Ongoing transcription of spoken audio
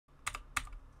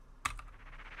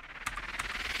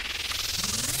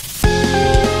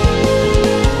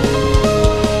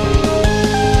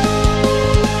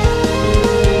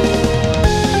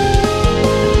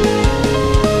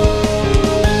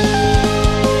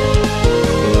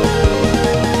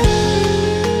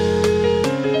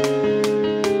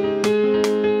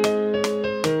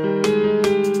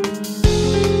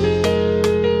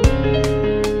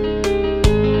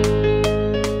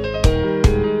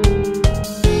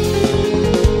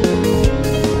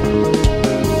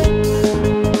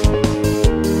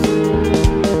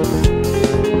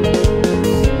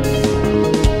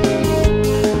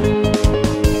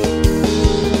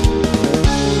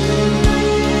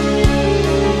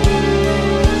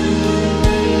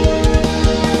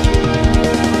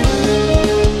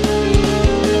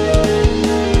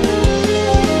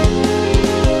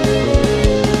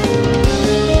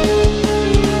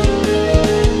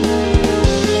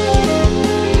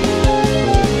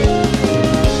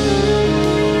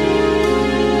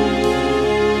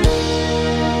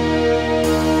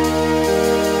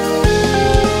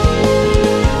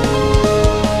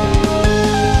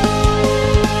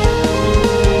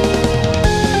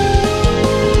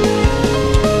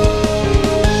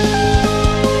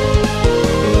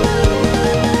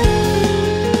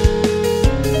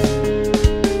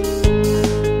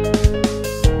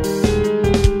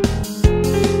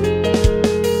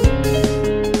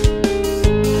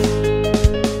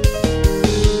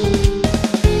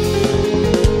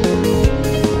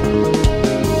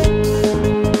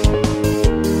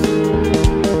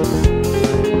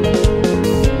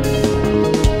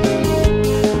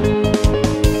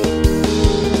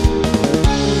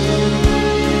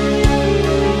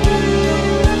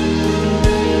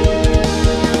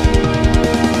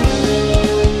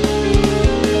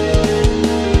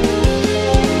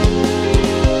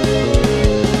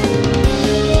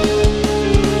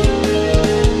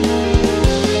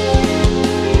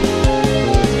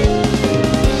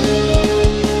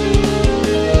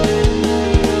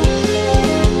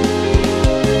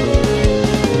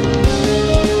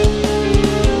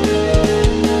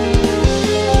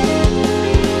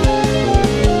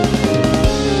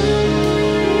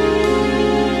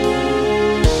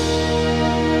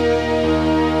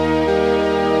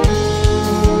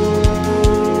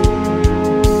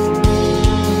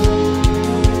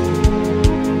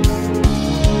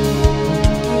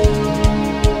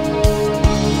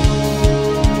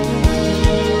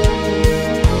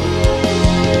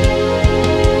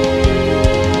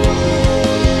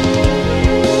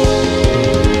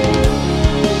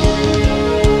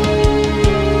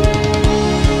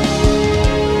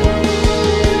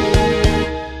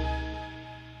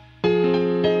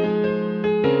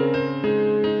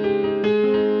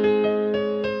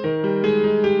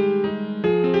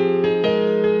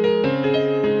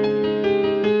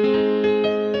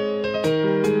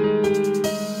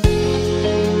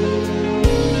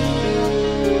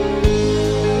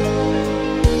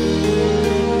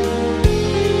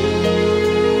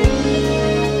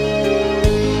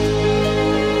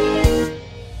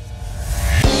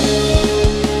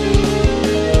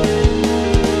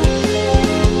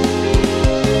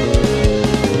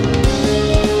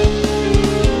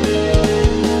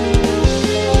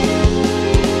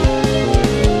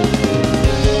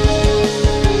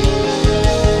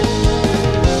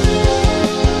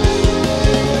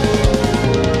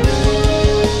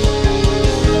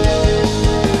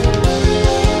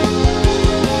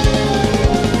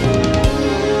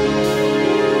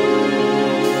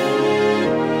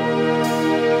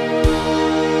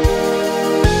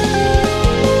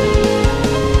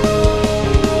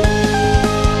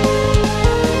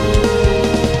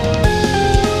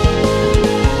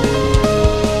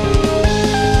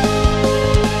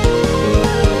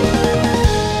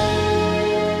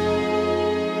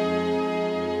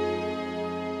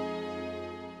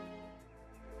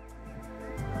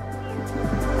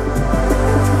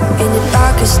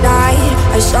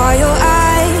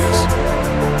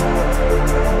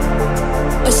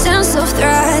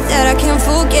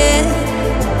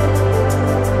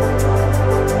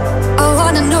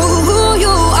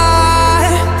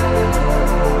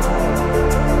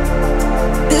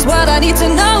need to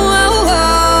know.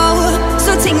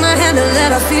 So take my hand and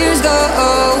let our fears go.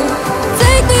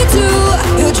 Take me to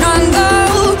your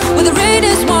jungle, where the rain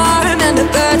is warm and the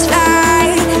birds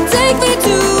fly. Take me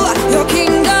to your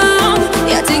kingdom.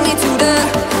 Yeah, take me to the,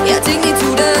 yeah, take me to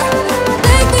the.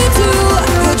 Take me to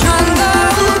your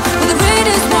jungle, where the rain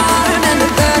is warm and the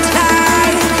birds fly.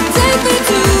 Take me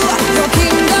to your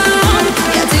kingdom.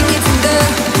 Yeah, take me to the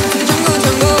jungle,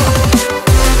 jungle.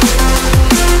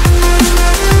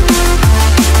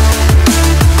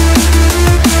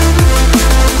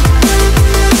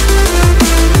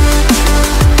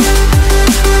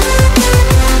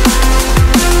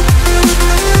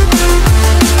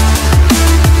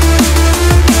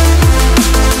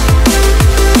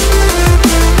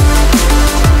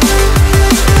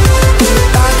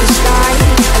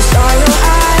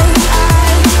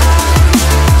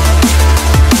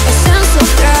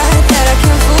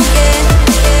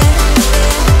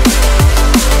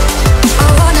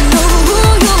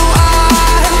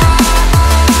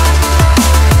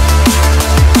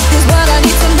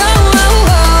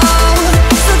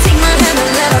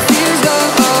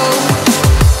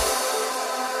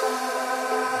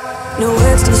 No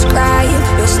words describe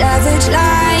your savage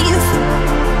life.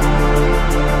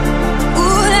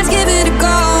 Ooh, let's give it a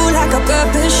go like our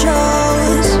purpose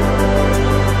shows.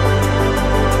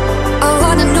 I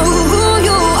wanna know who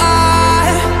you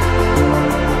are.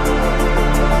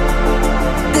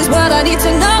 This is what I need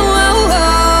to know.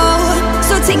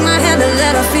 So take my hand and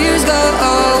let our fears go.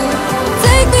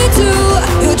 Take me to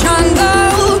your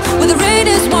jungle, where the rain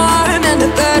is warm and the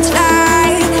birds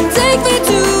fly. Take me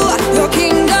to your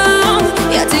kingdom.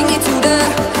 Yeah, take me to the,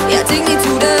 yeah, take me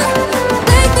to the.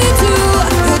 Take me to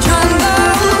your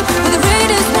jungle, where the rain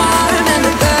is warm and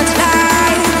the birds fly.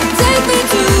 Take me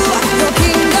to your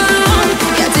kingdom.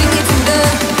 Yeah, take me to the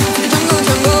jungle,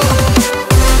 jungle.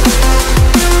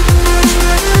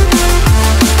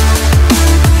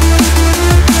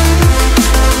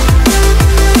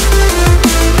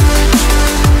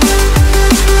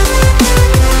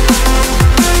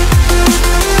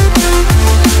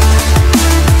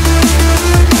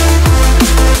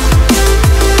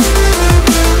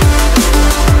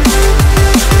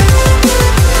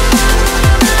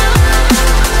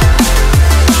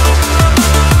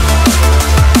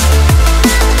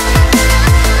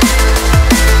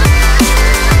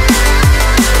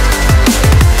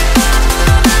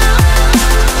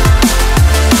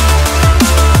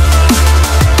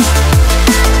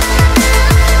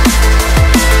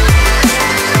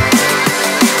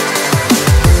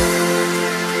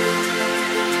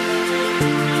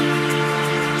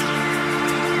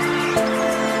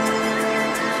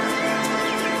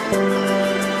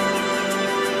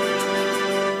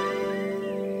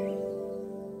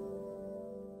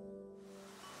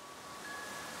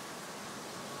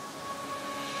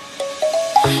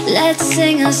 Let's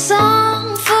sing a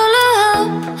song full of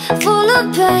hope, full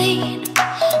of pain.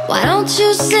 Why don't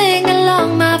you sing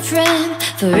along, my friend?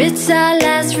 For it's our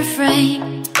last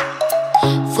refrain.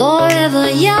 Forever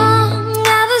young,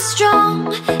 ever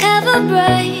strong, ever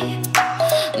brave.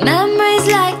 Memories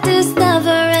like this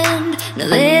never end. No,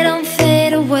 they don't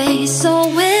fade away. So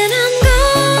when I'm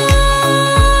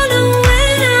gone, oh,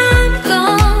 when I'm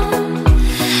gone,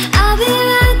 I'll be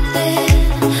right there,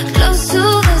 close to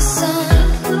the sun.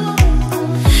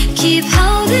 Keep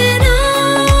holding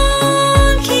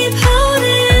on, keep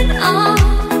holding on,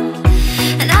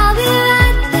 and I'll be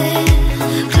right there,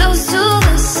 close to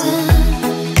the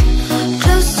sun,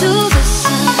 close to the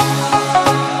sun.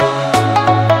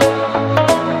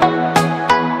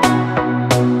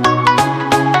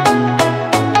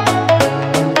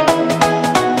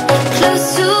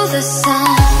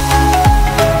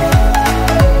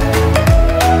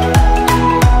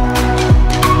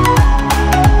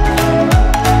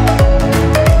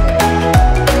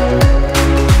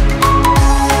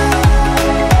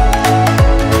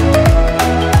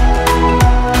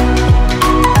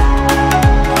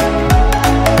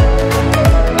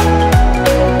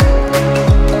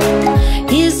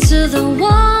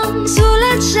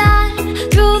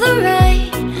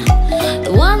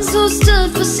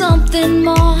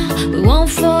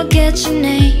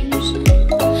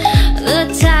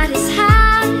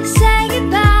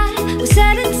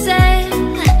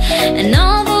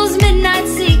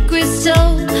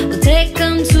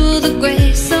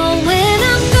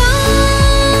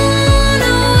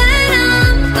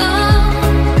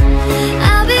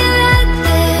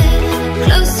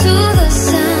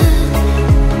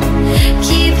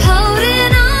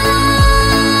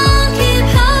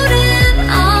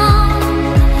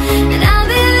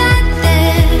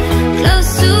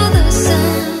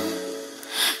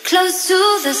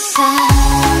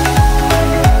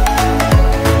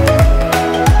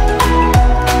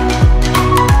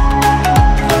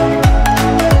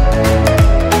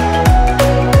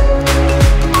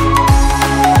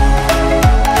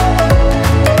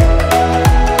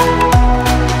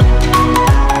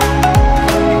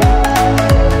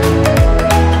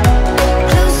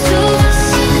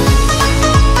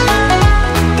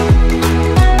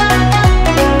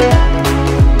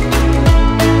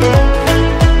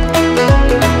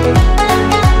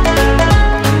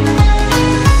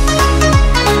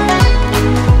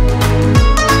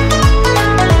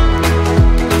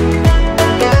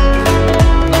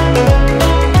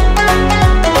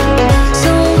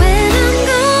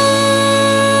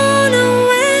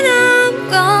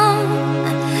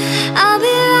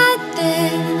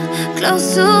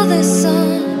 close to the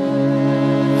sun.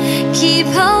 Keep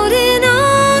holding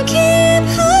on, keep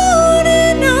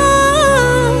holding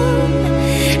on,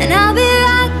 and I'll be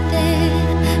right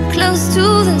there, close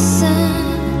to the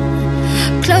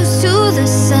sun, close to the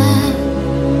sun.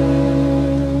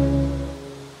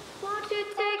 Won't you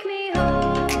take me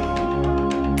home?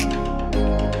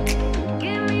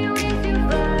 Give me wings to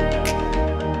fly.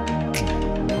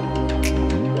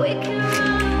 We can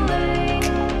run away.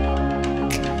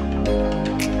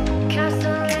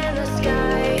 Castle in the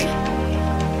sky.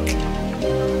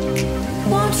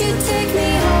 Won't you take me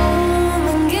home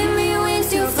and give me wings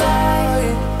to fly?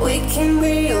 We can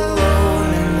be alone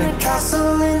in the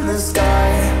castle in the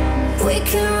sky. We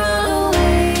can run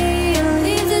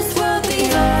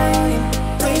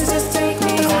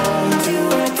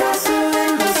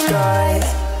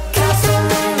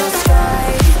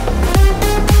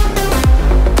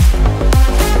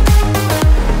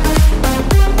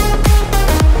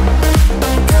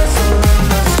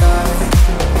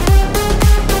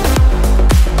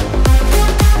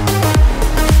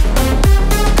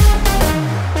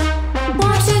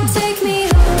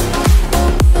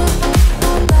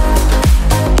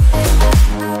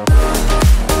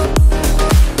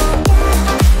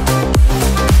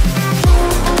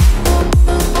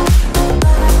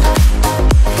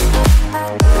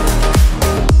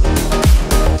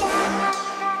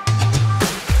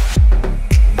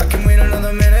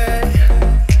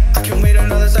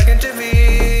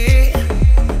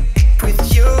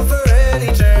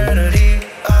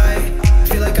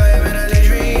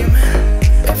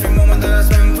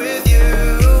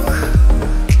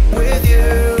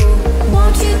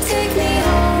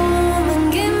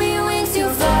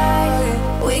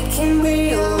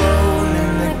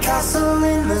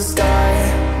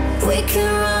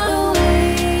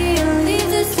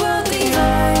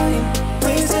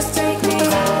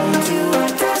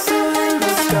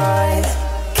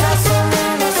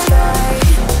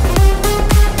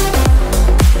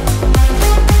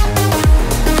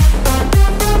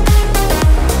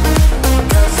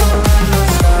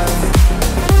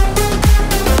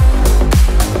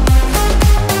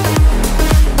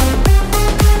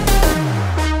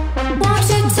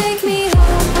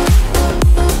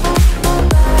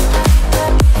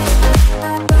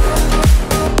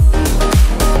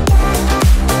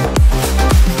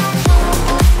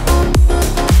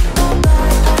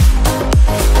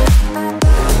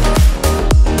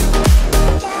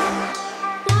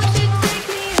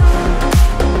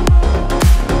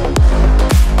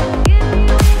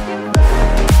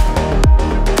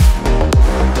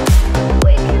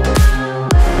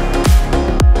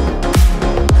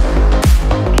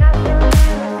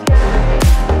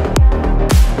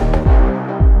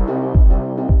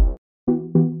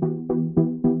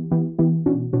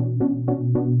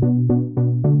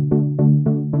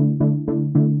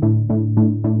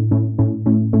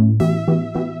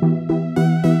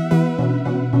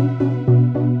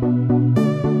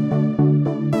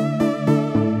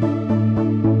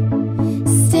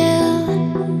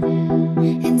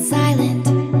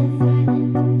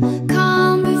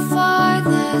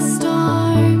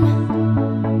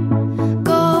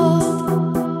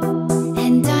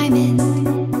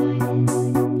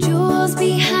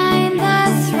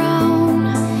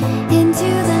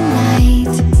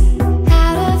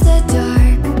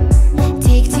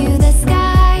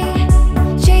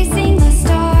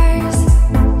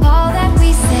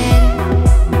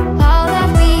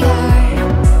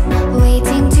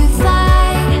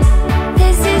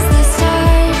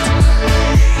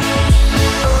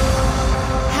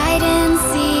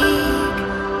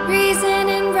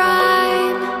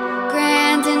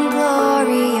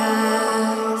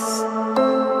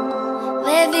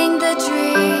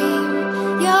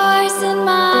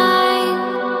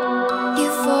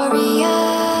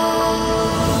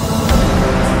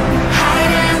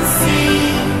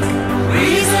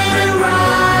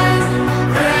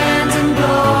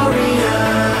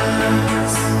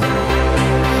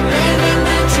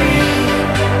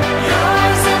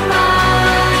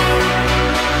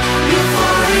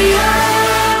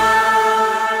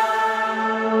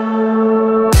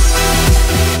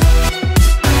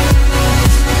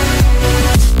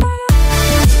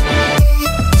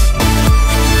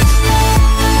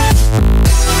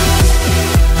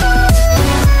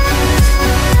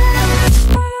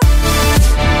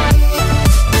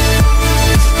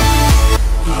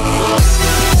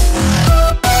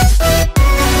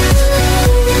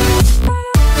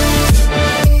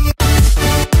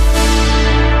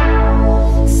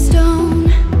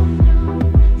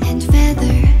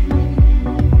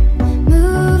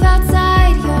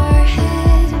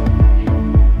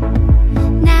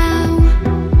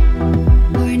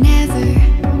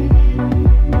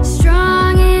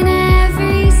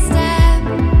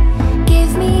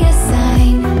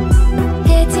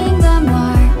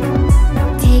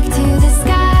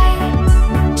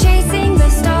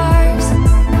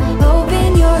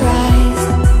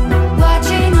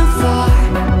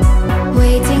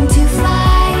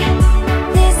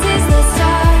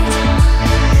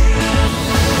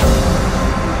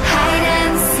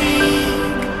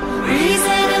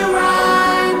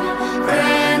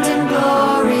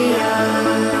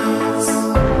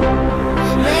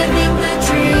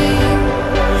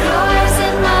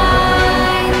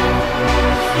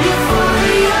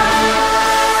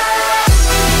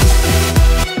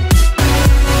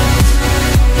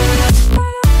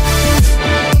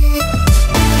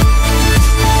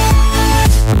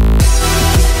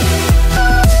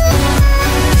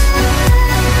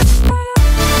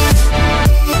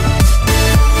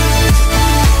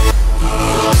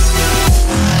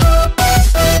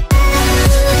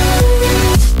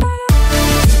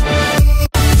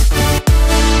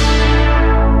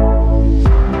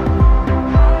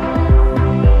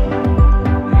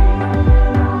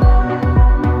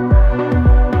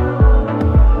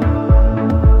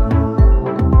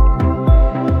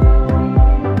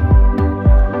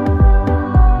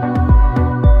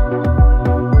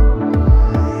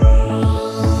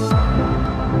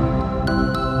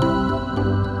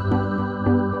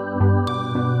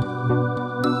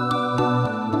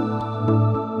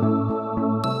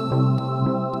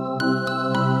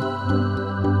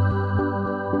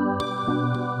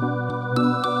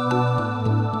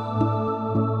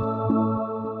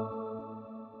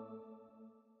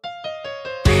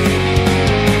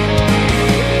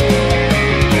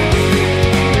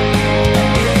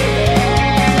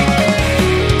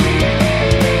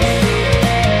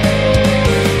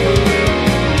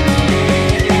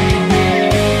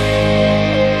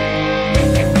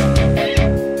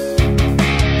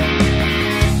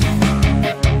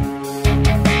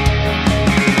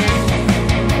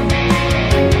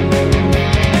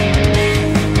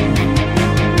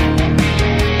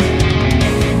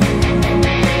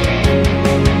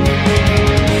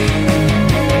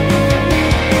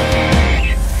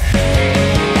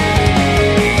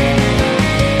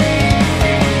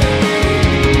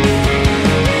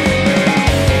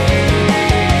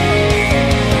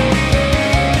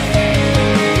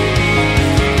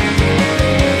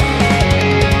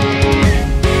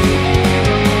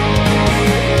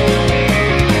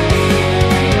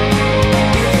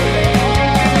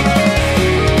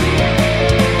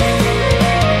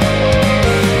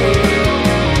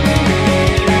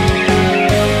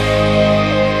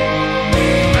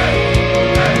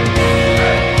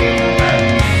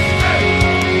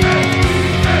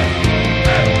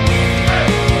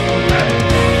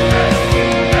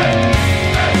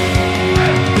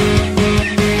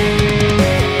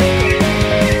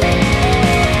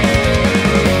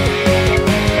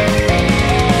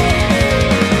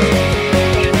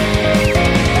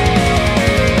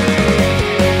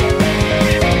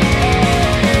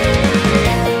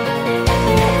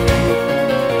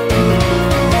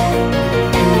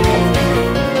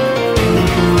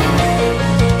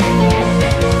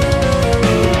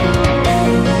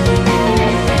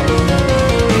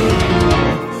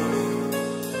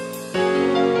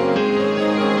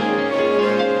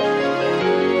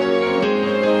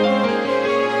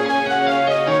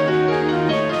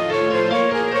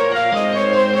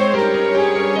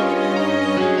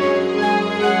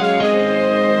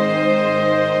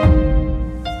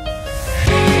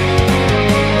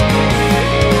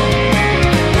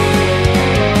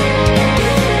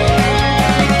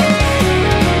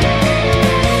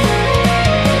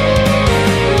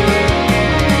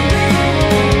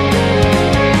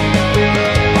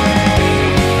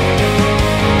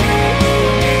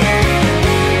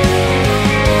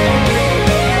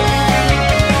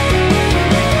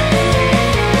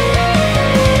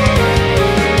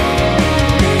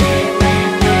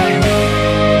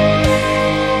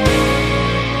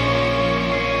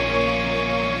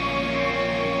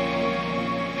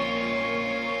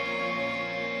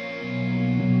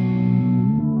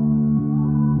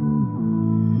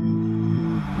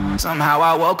Somehow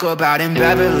I woke up out in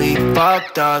Beverly,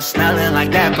 fucked up, smelling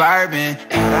like that bourbon.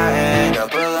 How'd I end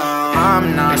up alone?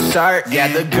 I'm not certain. Yeah,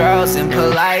 the girls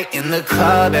impolite in the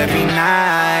club every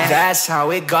night. That's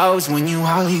how it goes when you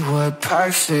Hollywood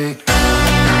perfect.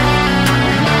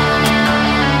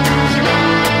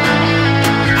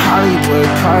 Hollywood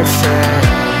perfect.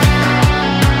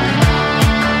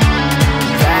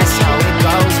 That's how it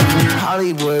goes when you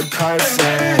Hollywood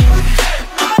perfect.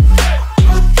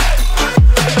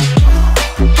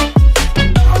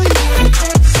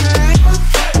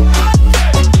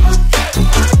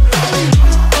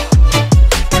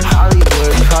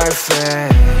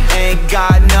 Ain't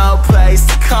got no place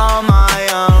to call my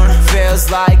own. Feels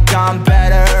like I'm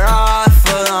better off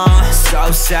alone.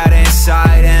 So sad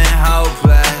inside and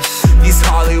hopeless. These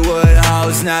Hollywood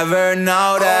hoes never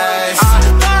notice.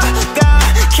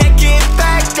 Can't get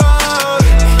back on.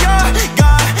 You're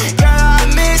gone, girl, I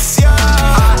miss you.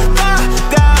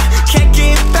 Can't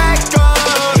get back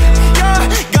on.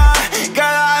 You're gone,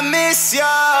 girl, I miss you.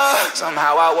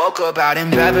 Somehow I woke up out in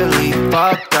Beverly,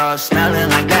 fucked up, smelling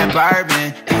like that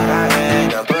bourbon. How'd I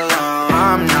end up alone?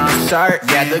 I'm not certain.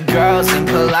 Yeah, the girls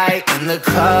impolite in the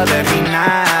club every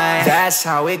night. That's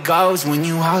how it goes when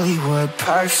you Hollywood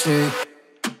perfect.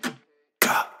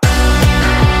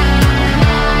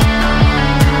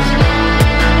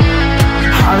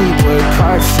 Hollywood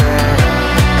perfect.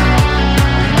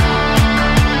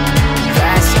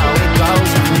 That's how it goes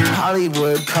when you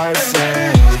Hollywood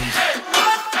perfect.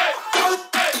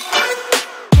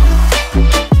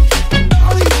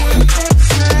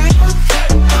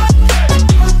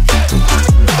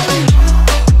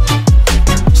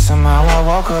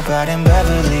 Woke up out in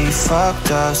Beverly,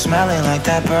 fucked up, smelling like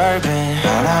that bourbon.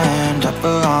 How'd I end up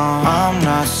alone? I'm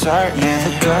not certain. Yeah,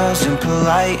 the girls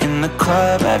impolite in the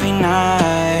club every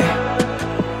night.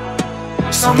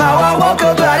 Somehow I woke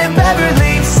up out in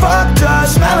Beverly, fucked up,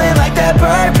 smelling like that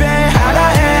bourbon. How'd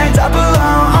I end up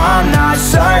alone? I'm not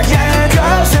certain. Yeah, the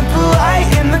girls impolite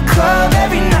in the club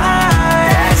every night.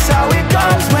 That's how it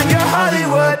goes when you're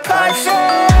Hollywood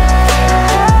perfect.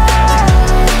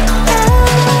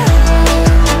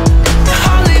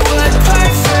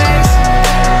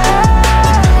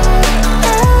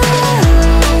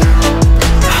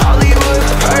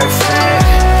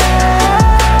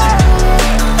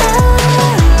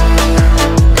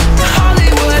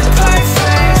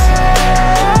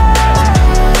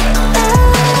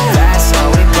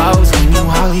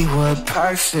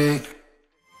 Perfect.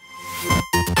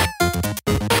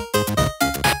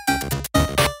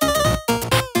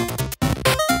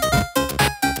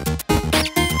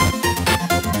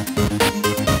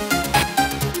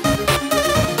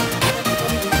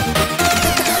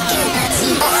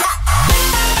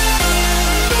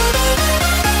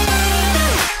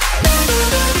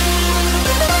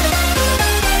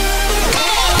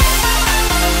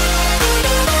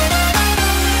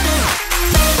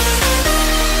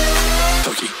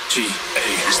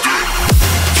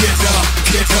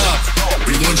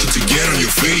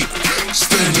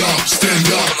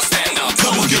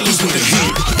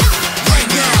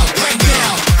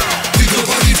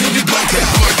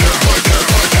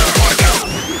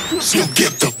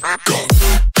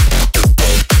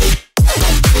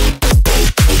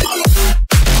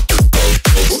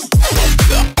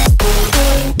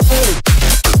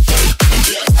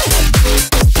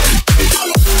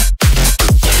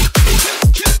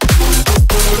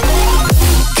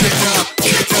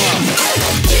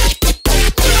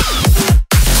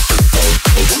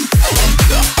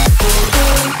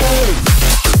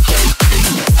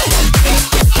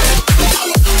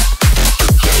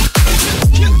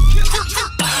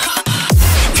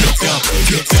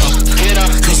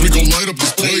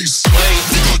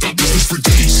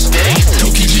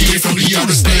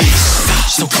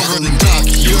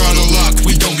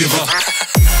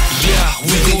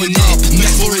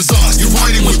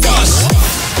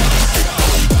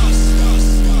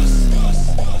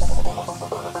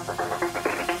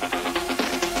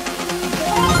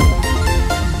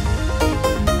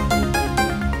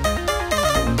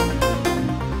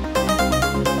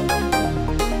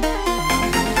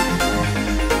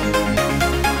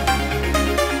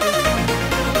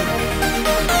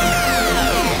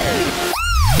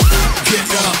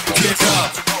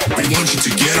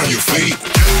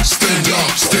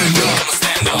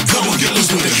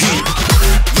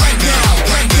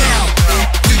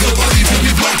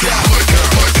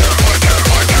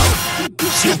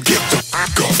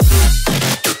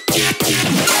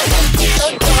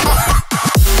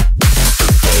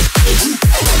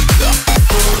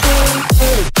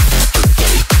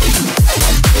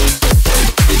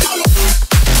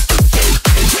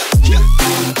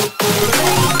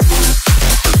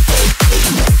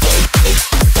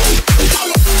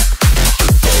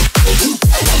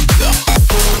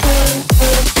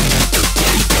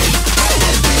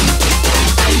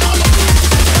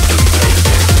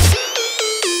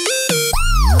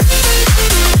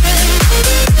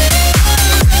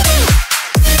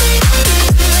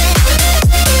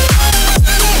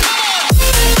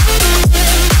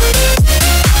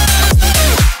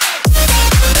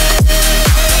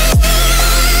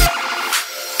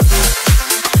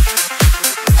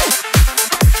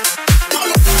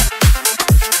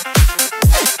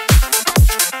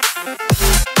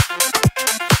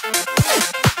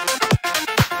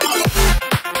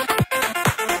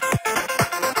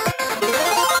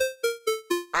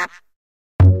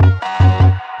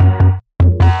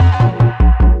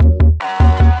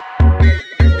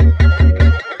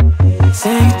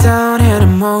 down and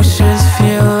emotions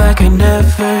feel like I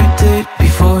never did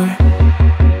before.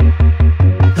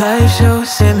 Life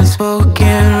shows him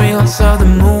unspoken reels of the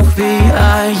movie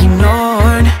I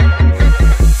ignored.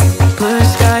 Blue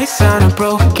skies on a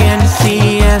broken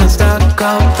sea and I'm stuck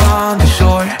up on the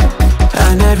shore.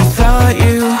 I never thought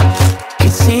you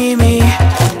could see me,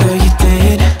 but you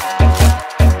did.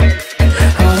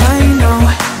 All I know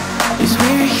is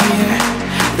we're here,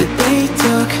 that they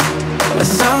took us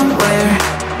somewhere.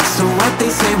 So what they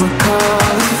say we're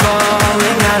called is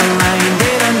falling out of line.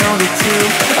 They don't know the two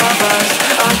of us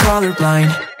are colorblind,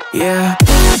 yeah.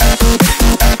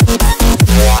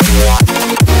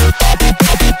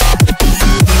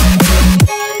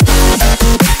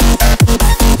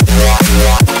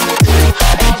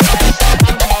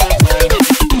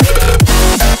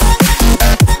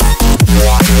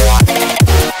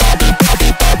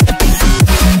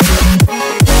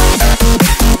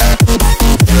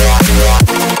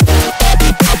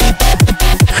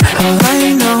 All I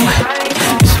know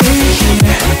is we're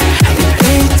here, that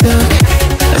they took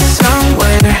us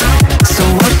somewhere. So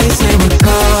what they say we're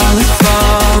called is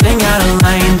falling out of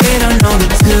line. They don't know the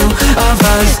two of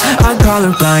us are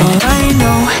colorblind. All I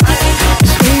know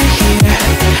is we're here,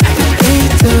 that they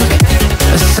took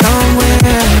us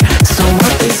somewhere. So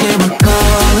what they say we're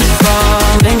called is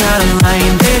falling out of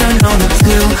line. They don't know the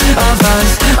two of us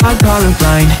are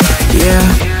colorblind, yeah.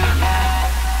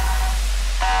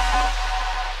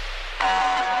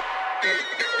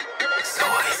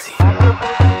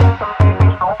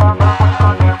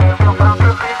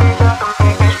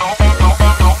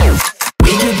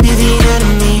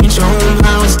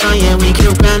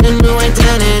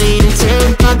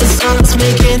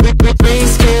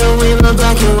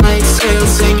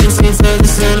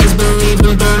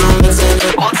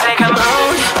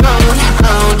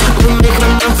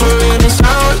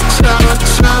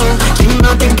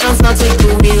 I'll take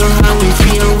the wheel, how we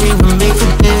feel, we were made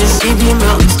for this. Leave your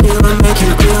mountains still and make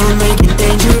it real, make it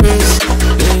dangerous.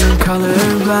 Been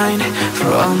colorblind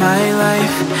for all my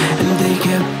life, and they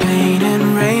kept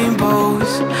painting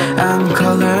rainbows. I'm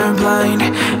colorblind,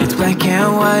 it's black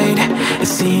and white, it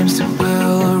seems it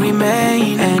will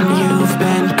remain. And you've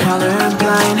been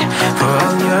colorblind for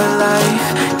all your life,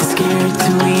 too scared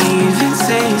to even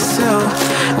say so.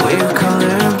 We're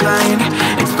colorblind,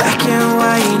 it's black and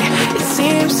white, it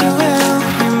seems it will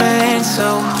remain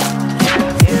so.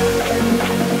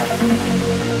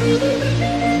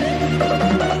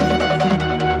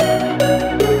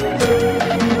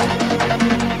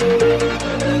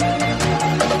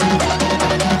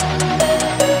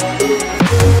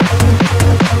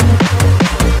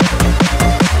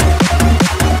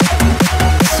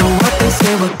 So what they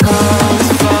say we're called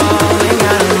is falling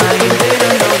out of line. They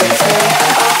don't know the two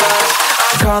of us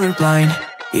are colorblind,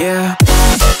 yeah.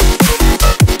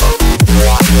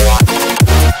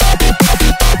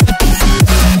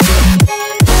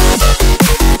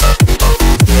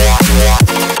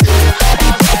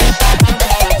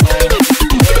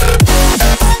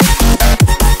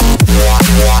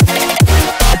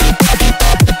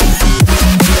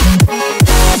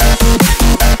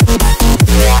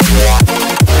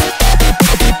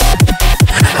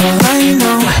 All I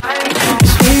know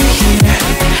is we're here,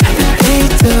 that they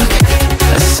took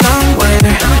us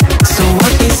somewhere. So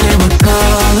what they say we're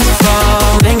called is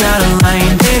falling out of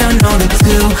line. They don't know the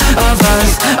two of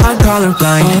us are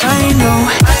colorblind. All I know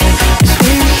is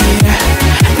we're here,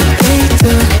 that they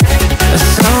took us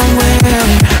somewhere.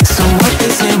 So what they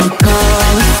say we're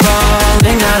called is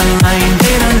falling out of line.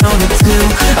 They don't know the two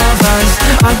of us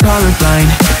are colorblind,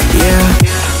 yeah.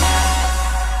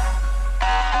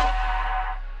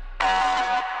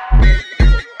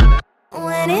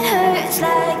 When it hurts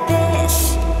like this,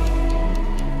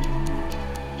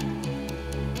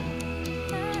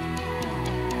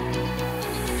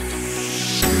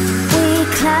 we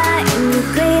climb the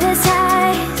greatest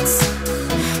heights,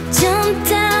 jump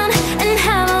down and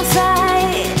have a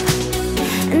fight.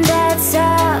 And that's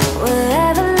all we'll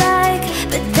ever like,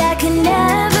 but that can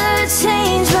never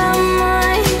change my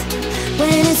mind.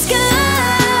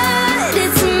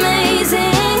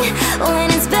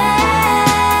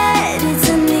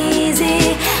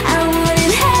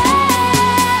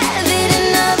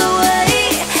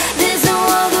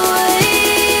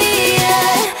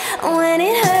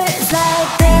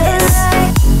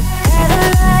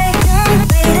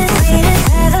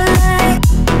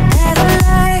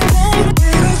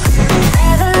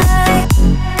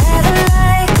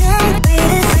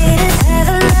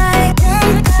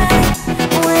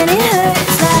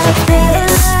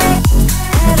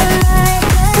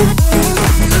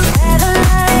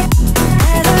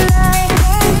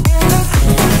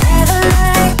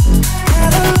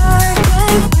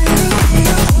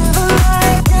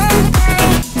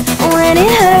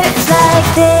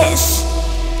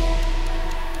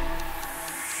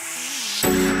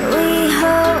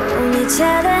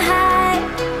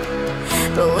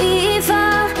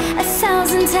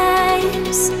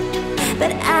 lives,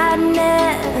 but I'd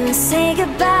never say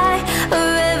goodbye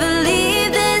or ever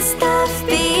leave this stuff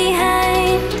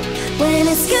behind. When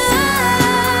it's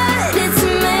good, it's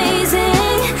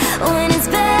amazing. When it's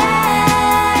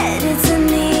bad, it's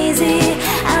uneasy.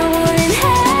 I wouldn't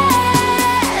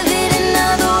have it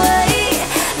another way.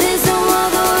 There's no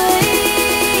other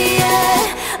way, yeah.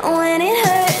 When it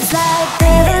hurts like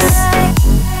this,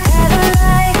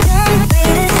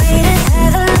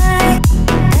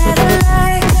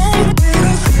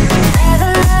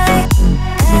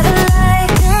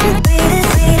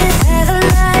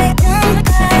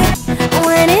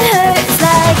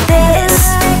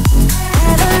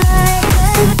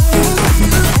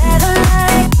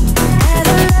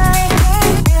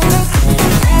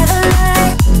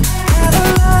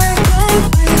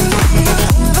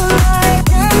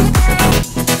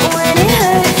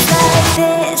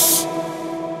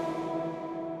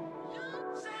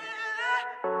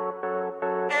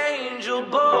 Angel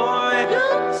boy,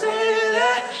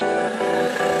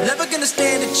 never gonna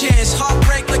stand a chance.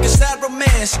 Heartbreak like a sad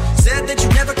romance. Said that you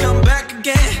never come back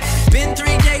again. Been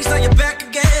 3 days, now you're back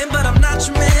again. But I'm not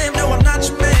your man, no I'm not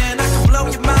your man. I can blow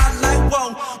your mind like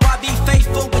whoa. Why be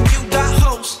faithful when you got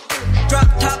hoes? Drop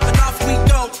top and off we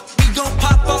go. We gon'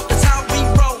 pop off, that's how we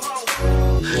roll.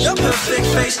 Your perfect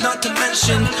face, not to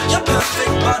mention your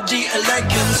perfect body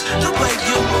elegance. The way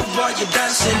you move while you're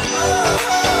dancing.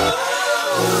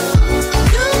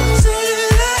 You say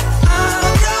that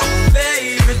I'm your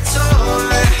favorite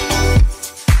toy,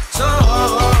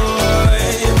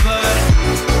 but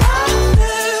I'll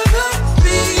never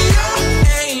be your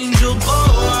angel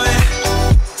boy,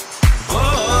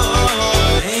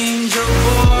 angel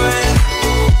boy.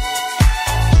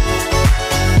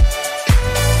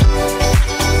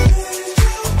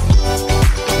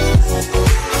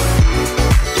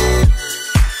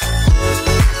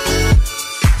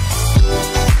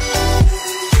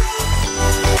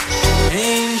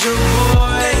 Angel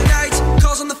boy. Late nights,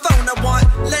 calls on the phone, I want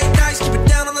late nights, keep it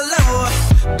down on the low.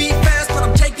 Be fast, but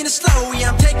I'm taking it slow, yeah,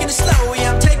 I'm taking it slow,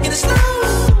 yeah, I'm taking it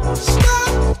slow.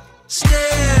 Stop,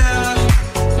 stare,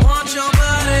 want your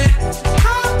body,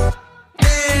 hot,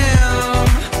 damn.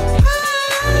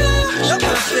 Your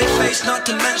perfect face, not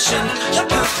to mention your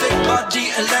perfect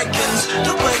body elegance.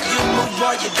 The way you move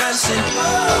while you're dancing.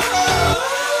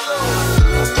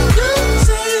 You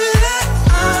say that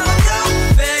I'm your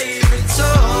favorite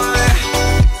toy,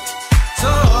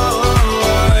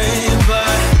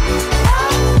 but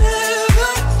I'll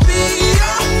never be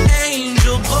your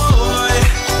angel boy,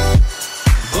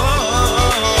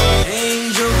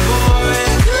 angel boy.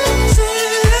 You say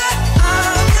that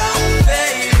I'm your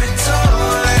favorite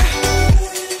toy,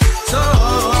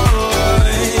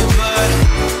 but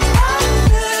I'll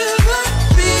never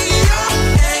be your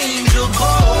angel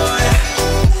boy,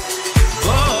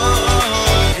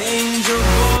 angel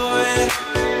boy,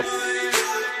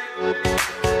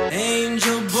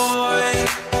 angel boy.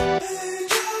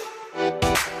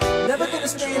 Never gonna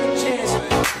stand a chance.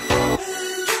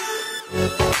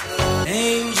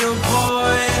 Angel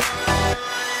boy.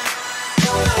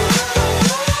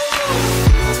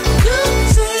 You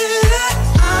say that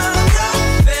I'm your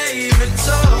favorite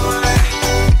toy,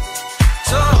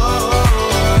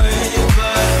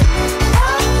 but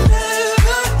I'll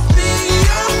never be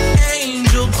your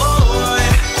angel boy,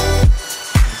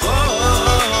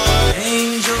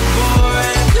 angel boy.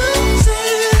 You say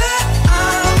that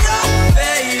I'm your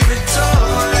favorite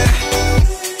toy,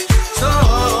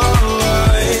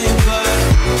 but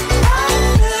I'll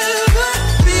never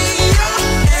be your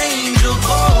angel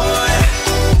boy,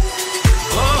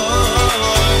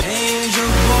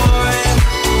 angel boy,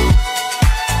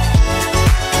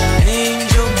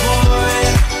 angel boy,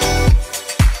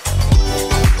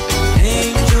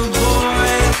 angel boy,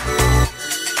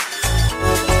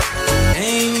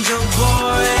 angel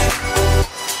boy,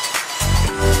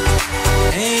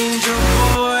 angel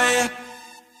boy.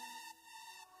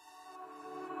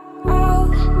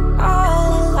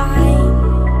 all alive.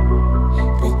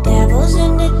 The devil's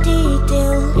in the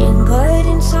detail, lingered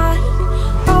inside.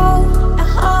 Oh, a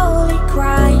holy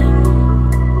crime.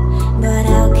 But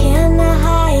how can I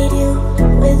hide you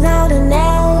without an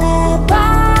alibi?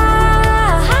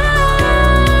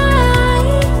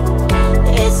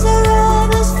 It's a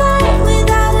lover's fight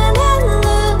without an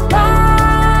alibi.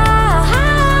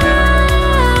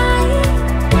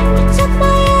 You took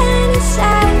my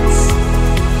innocence.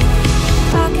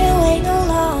 I can't wait no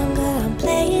longer. I'm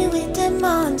playing with the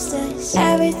monsters.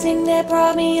 Everything that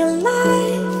brought me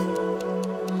alive,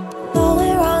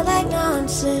 going wrong like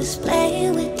nonsense.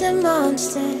 Playing with the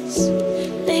monsters.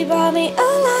 They brought me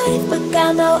alive, but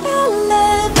got no